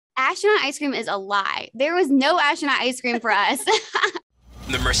astronaut ice cream is a lie. There was no astronaut ice cream for us.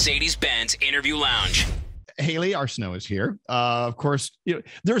 The Mercedes-Benz Interview Lounge. Hayley Arceneaux is here. Of course,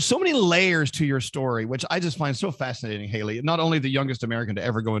 there are so many layers to your story, which I just find so fascinating, Hayley. Not only the youngest American to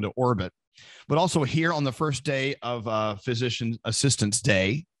ever go into orbit, but also here on the first day of Physician Assistants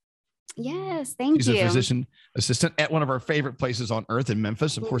Day. Yes, thank you. She's a physician assistant at one of our favorite places on earth in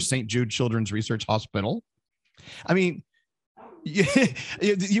Memphis, of course, St. Jude Children's Research Hospital. I mean,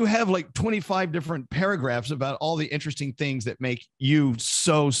 you have like 25 different paragraphs about all the interesting things that make you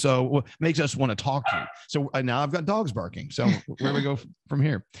makes us want to talk to you. So now I've got dogs barking. So where do we go from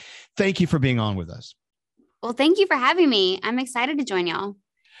here? Thank you for being on with us. Well, thank you for having me. I'm excited to join y'all.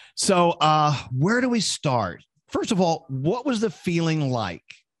 So where do we start? First of all, what was the feeling like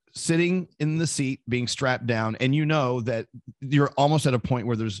sitting in the seat, being strapped down, and you know that you're almost at a point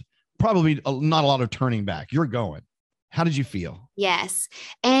where there's probably not a lot of turning back. You're going. How did you feel? Yes.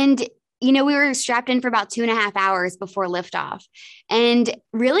 And, we were strapped in for about 2.5 hours before liftoff. And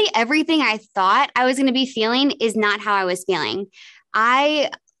really everything I thought I was going to be feeling is not how I was feeling. I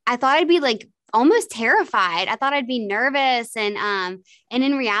thought I'd be like almost terrified. I thought I'd be nervous. And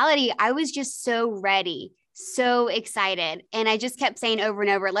in reality, I was just so ready, so excited. And I just kept saying over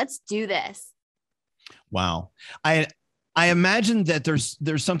and over, let's do this. Wow. I imagine that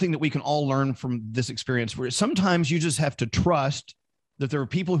there's something that we can all learn from this experience, where sometimes you just have to trust that there are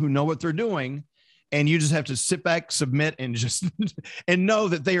people who know what they're doing, and you just have to sit back, submit, and just and know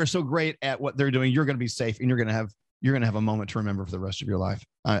that they are so great at what they're doing. You're going to be safe, and you're going to have a moment to remember for the rest of your life.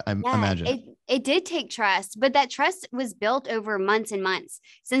 I imagine it did take trust, but that trust was built over months and months.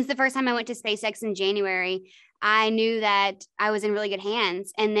 Since the first time I went to SpaceX in January, I knew that I was in really good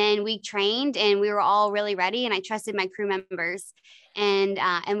hands. And then we trained and we were all really ready, and I trusted my crew members, and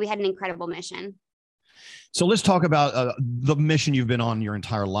we had an incredible mission. So let's talk about the mission you've been on your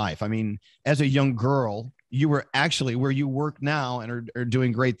entire life. I mean, as a young girl, you were actually where you work now and are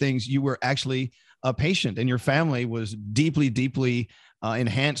doing great things. You were actually a patient, and your family was deeply, deeply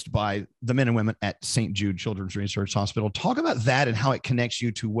enhanced by the men and women at St. Jude Children's Research Hospital. Talk about that and how it connects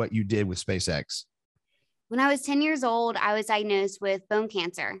you to what you did with SpaceX. When I was 10 years old, I was diagnosed with bone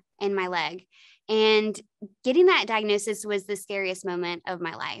cancer in my leg, and getting that diagnosis was the scariest moment of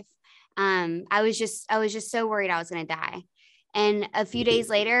my life. I was just so worried I was going to die. And a few days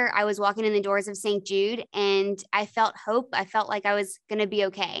later, I was walking in the doors of St. Jude, and I felt hope. I felt like I was going to be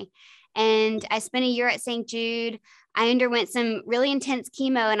okay. And I spent a year at St. Jude. I underwent some really intense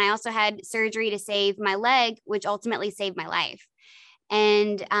chemo, and I also had surgery to save my leg, which ultimately saved my life.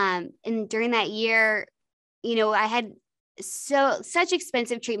 And during that year, I had such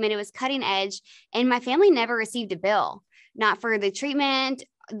expensive treatment. It was cutting edge, and my family never received a bill, not for the treatment,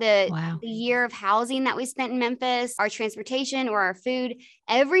 the year of housing that we spent in Memphis, our transportation or our food.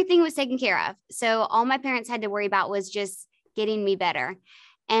 Everything was taken care of. So all my parents had to worry about was just getting me better.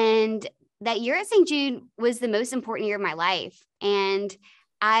 And that year at St. Jude was the most important year of my life. And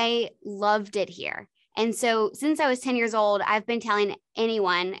I loved it here. And so since I was 10 years old, I've been telling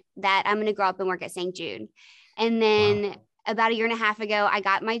anyone that I'm going to grow up and work at St. Jude. And then about a year and a half ago, I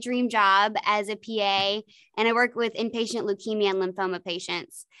got my dream job as a PA, and I work with inpatient leukemia and lymphoma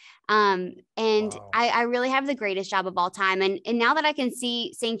patients. I really have the greatest job of all time. And now that I can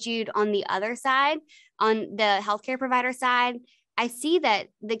see St. Jude on the other side, on the healthcare provider side, I see that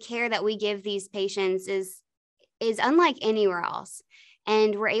the care that we give these patients is unlike anywhere else.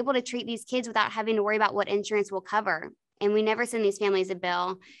 And we're able to treat these kids without having to worry about what insurance will cover. And we never send these families a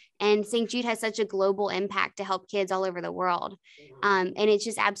bill. And St. Jude has such a global impact to help kids all over the world. And it's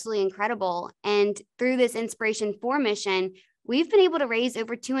just absolutely incredible. And through this Inspiration 4 mission, we've been able to raise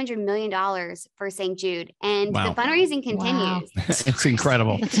over $200 million for St. Jude. And the fundraising continues. It's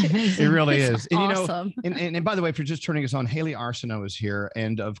incredible. It really is. And, awesome. And by the way, if you're just turning us on, Hayley Arceneaux is here.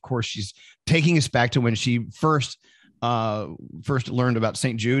 And of course, she's taking us back to when she first learned about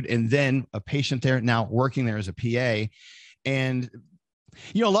St. Jude, and then a patient there, now working there as a PA. And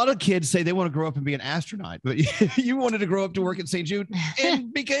a lot of kids say they want to grow up and be an astronaut, but you wanted to grow up to work at St. Jude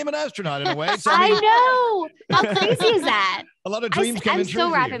and became an astronaut in a way. So, I know. How crazy is that? A lot of dreams come I'm true.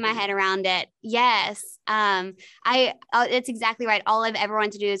 still wrapping my head around it. Yes. It's exactly right. All I've ever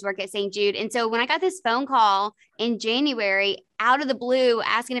wanted to do is work at St. Jude. And so when I got this phone call in January out of the blue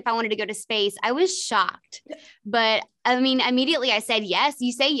asking if I wanted to go to space, I was shocked. But I mean, immediately I said yes.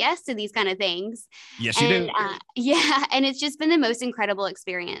 You say yes to these kind of things. Yes, you do. Yeah. And it's just been the most incredible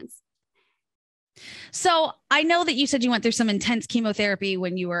experience. So I know that you said you went through some intense chemotherapy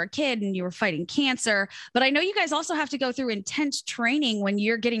when you were a kid and you were fighting cancer, but I know you guys also have to go through intense training when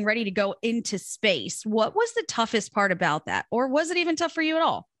you're getting ready to go into space. What was the toughest part about that? Or was it even tough for you at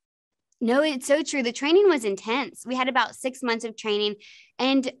all? No, it's so true. The training was intense. We had about 6 months of training,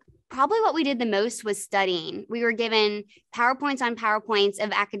 and probably what we did the most was studying. We were given PowerPoints on PowerPoints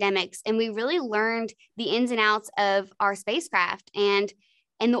of academics, and we really learned the ins and outs of our spacecraft and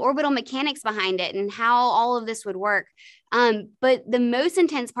the orbital mechanics behind it and how all of this would work. But the most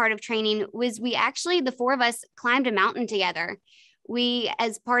intense part of training was the four of us climbed a mountain together. We,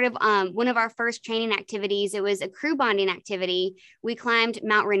 as part of one of our first training activities, it was a crew bonding activity. We climbed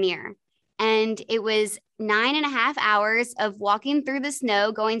Mount Rainier, and it was 9.5 hours of walking through the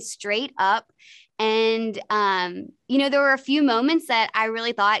snow, going straight up. And, there were a few moments that I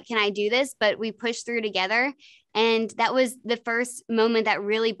really thought, can I do this? But we pushed through together. And that was the first moment that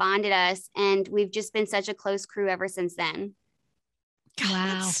really bonded us. And we've just been such a close crew ever since then. Wow.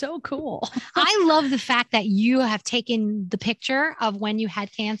 That's so cool. I love the fact that you have taken the picture of when you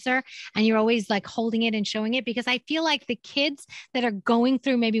had cancer and you're always like holding it and showing it, because I feel like the kids that are going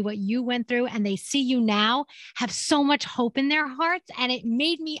through maybe what you went through and they see you now have so much hope in their hearts. And it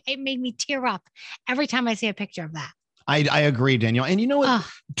made me tear up every time I see a picture of that. I agree, Danielle. And you know what?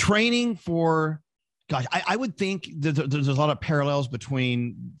 Training for, gosh, I would think that there's a lot of parallels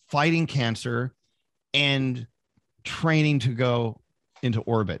between fighting cancer and training to go into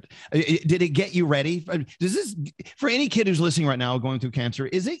orbit. Did it get you ready? Does this, for any kid who's listening right now going through cancer,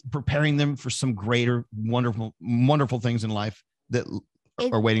 is it preparing them for some greater, wonderful things in life that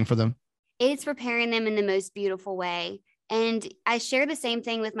are waiting for them? It's preparing them in the most beautiful way. And I share the same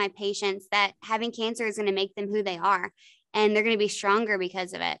thing with my patients, that having cancer is going to make them who they are, and they're going to be stronger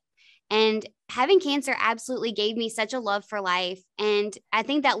because of it. And having cancer absolutely gave me such a love for life. And I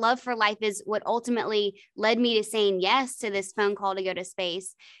think that love for life is what ultimately led me to saying yes to this phone call to go to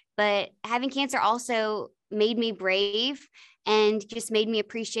space. But having cancer also made me brave and just made me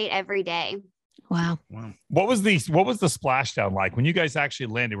appreciate every day. Wow. What was the splashdown like when you guys actually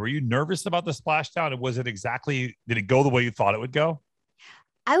landed? Were you nervous about the splashdown? And did it go the way you thought it would go?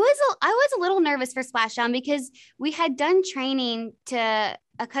 I was a little nervous for splashdown because we had done training to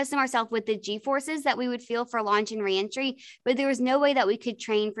accustom ourselves with the G-forces that we would feel for launch and reentry, but there was no way that we could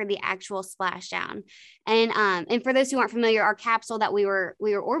train for the actual splashdown. And for those who aren't familiar, our capsule that we were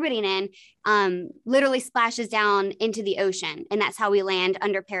orbiting in literally splashes down into the ocean, and that's how we land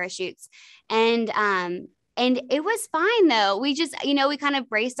under parachutes. And it was fine though. We just, we kind of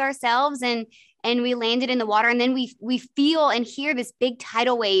braced ourselves and we landed in the water, and then we feel and hear this big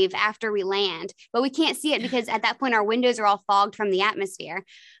tidal wave after we land, but we can't see it because at that point our windows are all fogged from the atmosphere.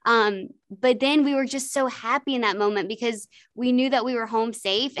 But then we were just so happy in that moment because we knew that we were home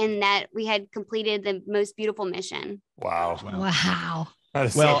safe and that we had completed the most beautiful mission. Wow. That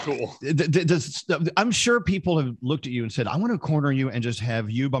is so cool. I'm sure people have looked at you and said, I want to corner you and just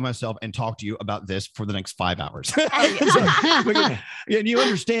have you by myself and talk to you about this for the next 5 hours. And you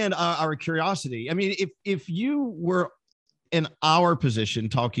understand our curiosity. I mean, if you were in our position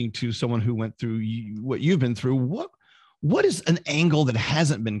talking to someone who went through what you've been through, what is an angle that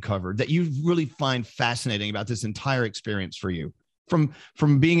hasn't been covered that you really find fascinating about this entire experience for you?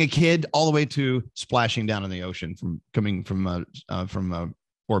 From being a kid all the way to splashing down in the ocean, from coming from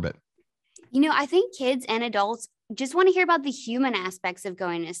orbit. I think kids and adults just want to hear about the human aspects of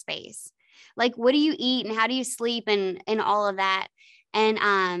going to space. Like, what do you eat and how do you sleep and all of that?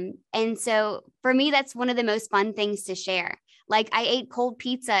 And so for me, that's one of the most fun things to share. Like, I ate cold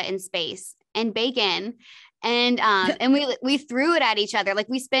pizza in space and bacon, and we threw it at each other. Like,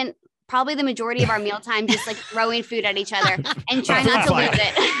 we spent probably the majority of our mealtime just like throwing food at each other and trying not to lose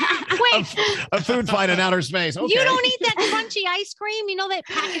it. Wait, a food fight in outer space. Okay. You don't eat that crunchy ice cream? You know that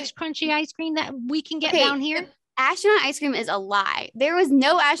packaged crunchy ice cream that we can get down here? Astronaut ice cream is a lie. There was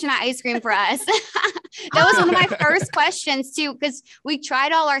no astronaut ice cream for us. That was one of my first questions too, because we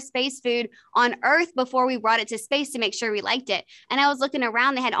tried all our space food on Earth before we brought it to space to make sure we liked it. And I was looking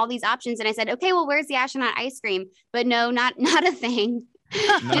around, they had all these options, and I said, okay, well, where's the astronaut ice cream? But no, not a thing.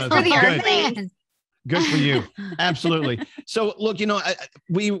 Just for the Earth thing. Good for you. Absolutely. So look,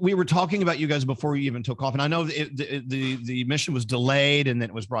 we were talking about you guys before you even took off, and I know the mission was delayed and then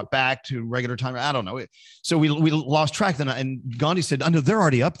it was brought back to regular time. I don't know. So we lost track then, and Gandhi said, "I know they're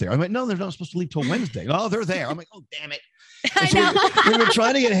already up there." I'm like, "No, they're not supposed to leave till Wednesday." "Oh, they're there." I'm like, "Oh, damn it." We were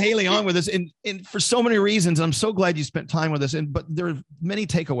trying to get Hayley on with us, and for so many reasons. I'm so glad you spent time with us. But there are many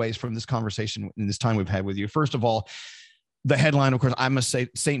takeaways from this conversation in this time we've had with you. First of all, the headline, of course, I must say,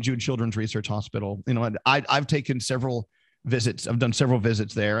 St. Jude Children's Research Hospital. I've taken several visits. I've done several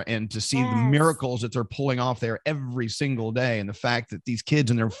visits there, and to see the miracles that they're pulling off there every single day, and the fact that these kids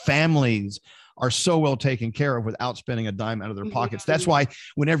and their families are so well taken care of without spending a dime out of their pockets. That's why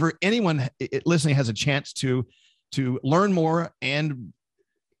whenever anyone listening has a chance to learn more and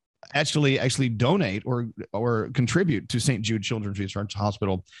actually donate or contribute to St. Jude Children's Research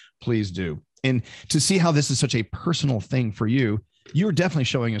Hospital, please do. And to see how this is such a personal thing for you, you're definitely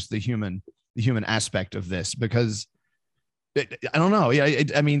showing us the human aspect of this, because I don't know.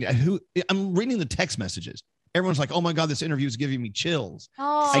 I mean, I'm reading the text messages. Everyone's like, "Oh my God, this interview is giving me chills.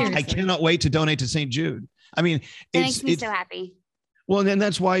 I cannot wait to donate to St. Jude." I mean, it makes me so happy. Well, and then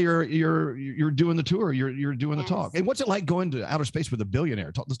that's why you're doing the tour. You're doing the talk. And what's it like going to outer space with a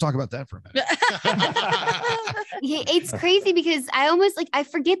billionaire? Let's talk about that for a minute. Yeah, it's crazy because I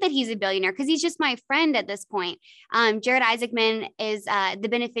forget that he's a billionaire because he's just my friend at this point. Jared Isaacman is the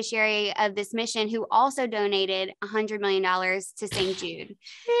beneficiary of this mission, who also donated $100 million to St. Jude.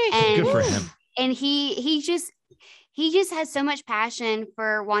 And, good for him. And he just has so much passion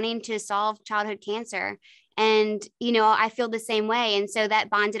for wanting to solve childhood cancer. And, I feel the same way. And so that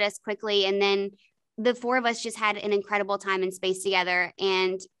bonded us quickly. And then the four of us just had an incredible time in space together.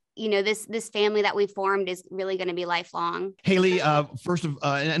 And, this family that we formed is really going to be lifelong. Hayley,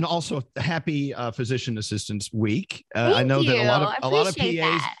 and also happy Physician Assistants Week. I know that a lot of PAs,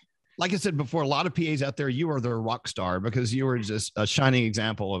 that. Like I said before, a lot of PAs out there, you are the rock star because you are just a shining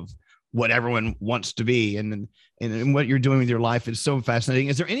example of what everyone wants to be. And what you're doing with your life is so fascinating.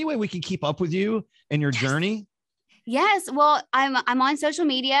 Is there any way we can keep up with you and your journey? Yes. Well, I'm on social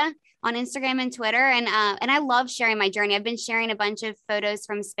media, on Instagram and Twitter, and I love sharing my journey. I've been sharing a bunch of photos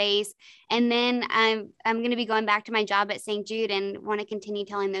from space, and then I'm going to be going back to my job at St. Jude and want to continue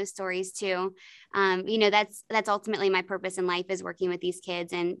telling those stories too. That's ultimately my purpose in life, is working with these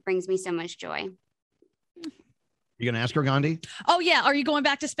kids, and brings me so much joy. You going to ask her, Gandhi? Oh yeah. Are you going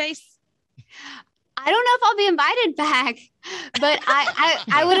back to space? I don't know if I'll be invited back, but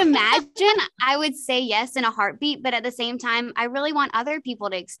I would imagine I would say yes in a heartbeat. But at the same time, I really want other people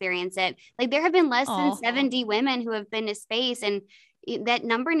to experience it. Like, there have been less than 70 women who have been to space, and that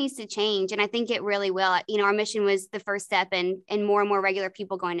number needs to change. And I think it really will. Our mission was the first step in more and more regular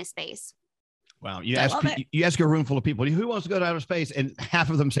people going to space. Wow. You ask a room full of people, who wants to go to outer space? And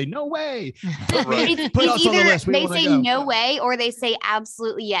half of them say, no way. It's either they say no way or they say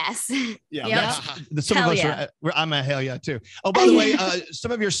absolutely yes. Yeah. Some of us I'm a hell yeah too. Oh, by the way,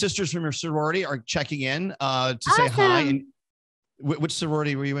 some of your sisters from your sorority are checking in to say hi. And which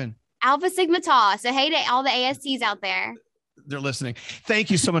sorority were you in? Alpha Sigma Tau. So hey to all the ASTs out there. They're listening.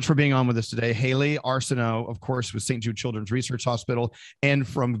 Thank you so much for being on with us today. Hayley Arceneaux, of course, with St. Jude Children's Research Hospital and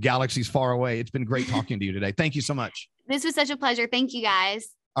from galaxies far away. It's been great talking to you today. Thank you so much. This was such a pleasure. Thank you, guys.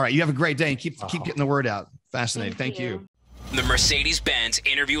 All right. You have a great day and keep getting the word out. Fascinating. Thank you. The Mercedes-Benz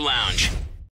Interview Lounge.